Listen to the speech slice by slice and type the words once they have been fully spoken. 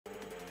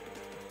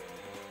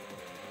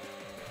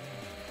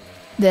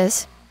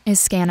This is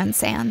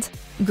Scan&Sand,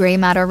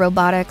 GrayMatter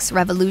Robotics'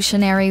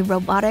 revolutionary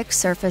robotic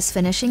surface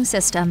finishing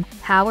system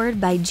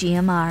powered by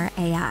GMR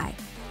AI.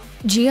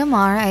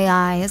 GMR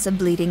AI is a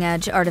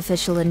bleeding-edge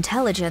artificial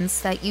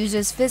intelligence that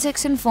uses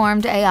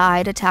physics-informed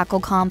AI to tackle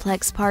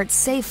complex parts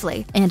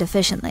safely and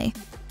efficiently.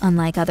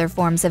 Unlike other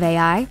forms of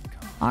AI,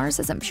 ours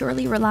isn't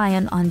purely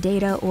reliant on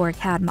data or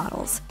CAD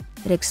models.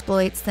 It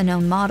exploits the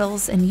known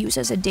models and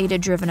uses a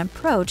data-driven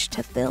approach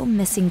to fill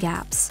missing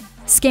gaps.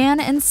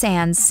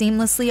 Scan&Sand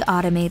seamlessly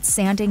automates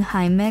sanding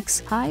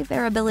high-mix,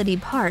 high-variability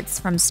parts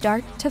from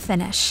start to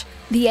finish.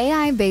 The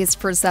AI-based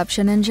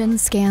perception engine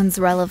scans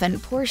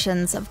relevant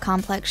portions of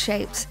complex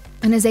shapes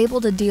and is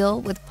able to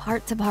deal with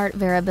part-to-part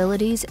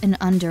variabilities in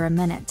under a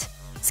minute.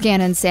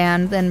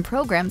 Scan&Sand then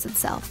programs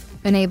itself,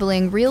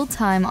 enabling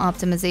real-time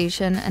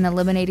optimization and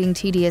eliminating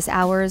tedious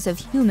hours of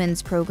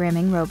humans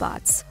programming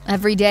robots.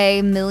 Every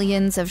day,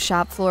 millions of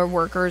shop floor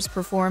workers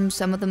perform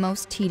some of the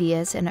most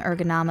tedious and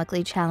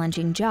ergonomically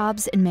challenging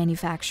jobs in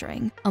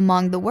manufacturing.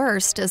 Among the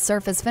worst is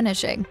surface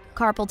finishing.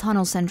 Carpal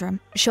tunnel syndrome,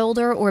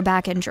 shoulder or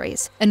back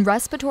injuries, and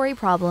respiratory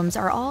problems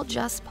are all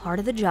just part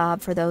of the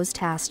job for those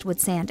tasked with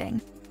sanding.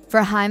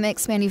 For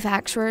high-mix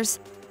manufacturers,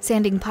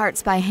 sanding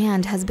parts by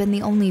hand has been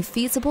the only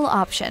feasible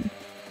option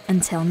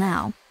until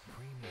now.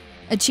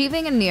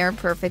 Achieving a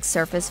near-perfect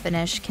surface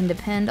finish can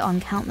depend on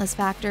countless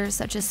factors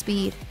such as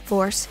speed,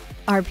 force,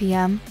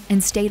 RPM,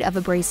 and state of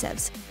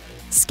abrasives.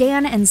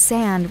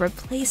 Scan&Sand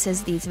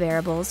replaces these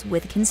variables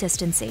with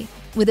consistency.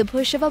 With a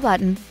push of a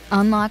button,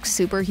 unlock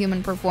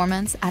superhuman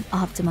performance at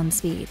optimum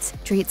speeds,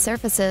 treat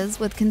surfaces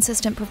with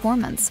consistent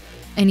performance,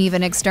 and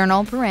even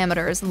external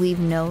parameters leave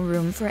no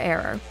room for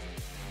error.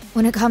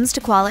 When it comes to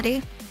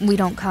quality, we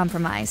don't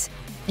compromise,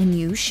 and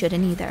you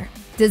shouldn't either.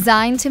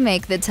 Designed to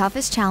make the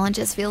toughest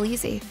challenges feel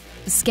easy,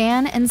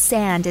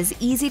 Scan&Sand is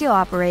easy to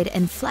operate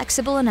and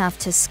flexible enough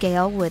to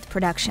scale with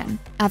production.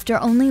 After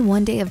only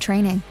one day of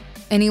training,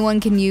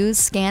 anyone can use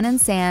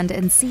Scan&Sand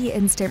and see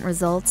instant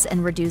results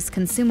and reduce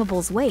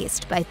consumables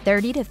waste by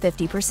 30 to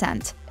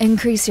 50%.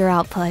 Increase your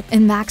output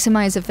and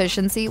maximize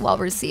efficiency while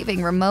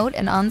receiving remote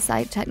and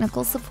on-site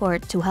technical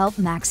support to help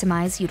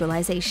maximize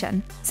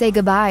utilization. Say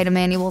goodbye to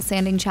manual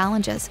sanding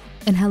challenges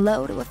and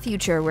hello to a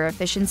future where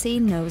efficiency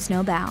knows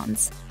no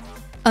bounds.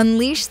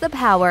 Unleash the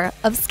power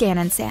of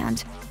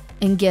Scan&Sand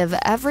and give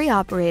every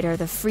operator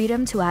the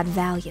freedom to add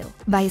value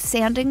by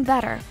sanding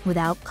better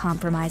without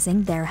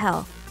compromising their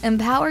health.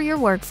 Empower your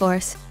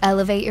workforce,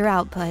 elevate your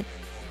output,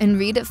 and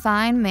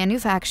redefine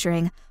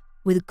manufacturing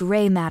with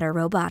GrayMatter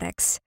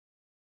Robotics.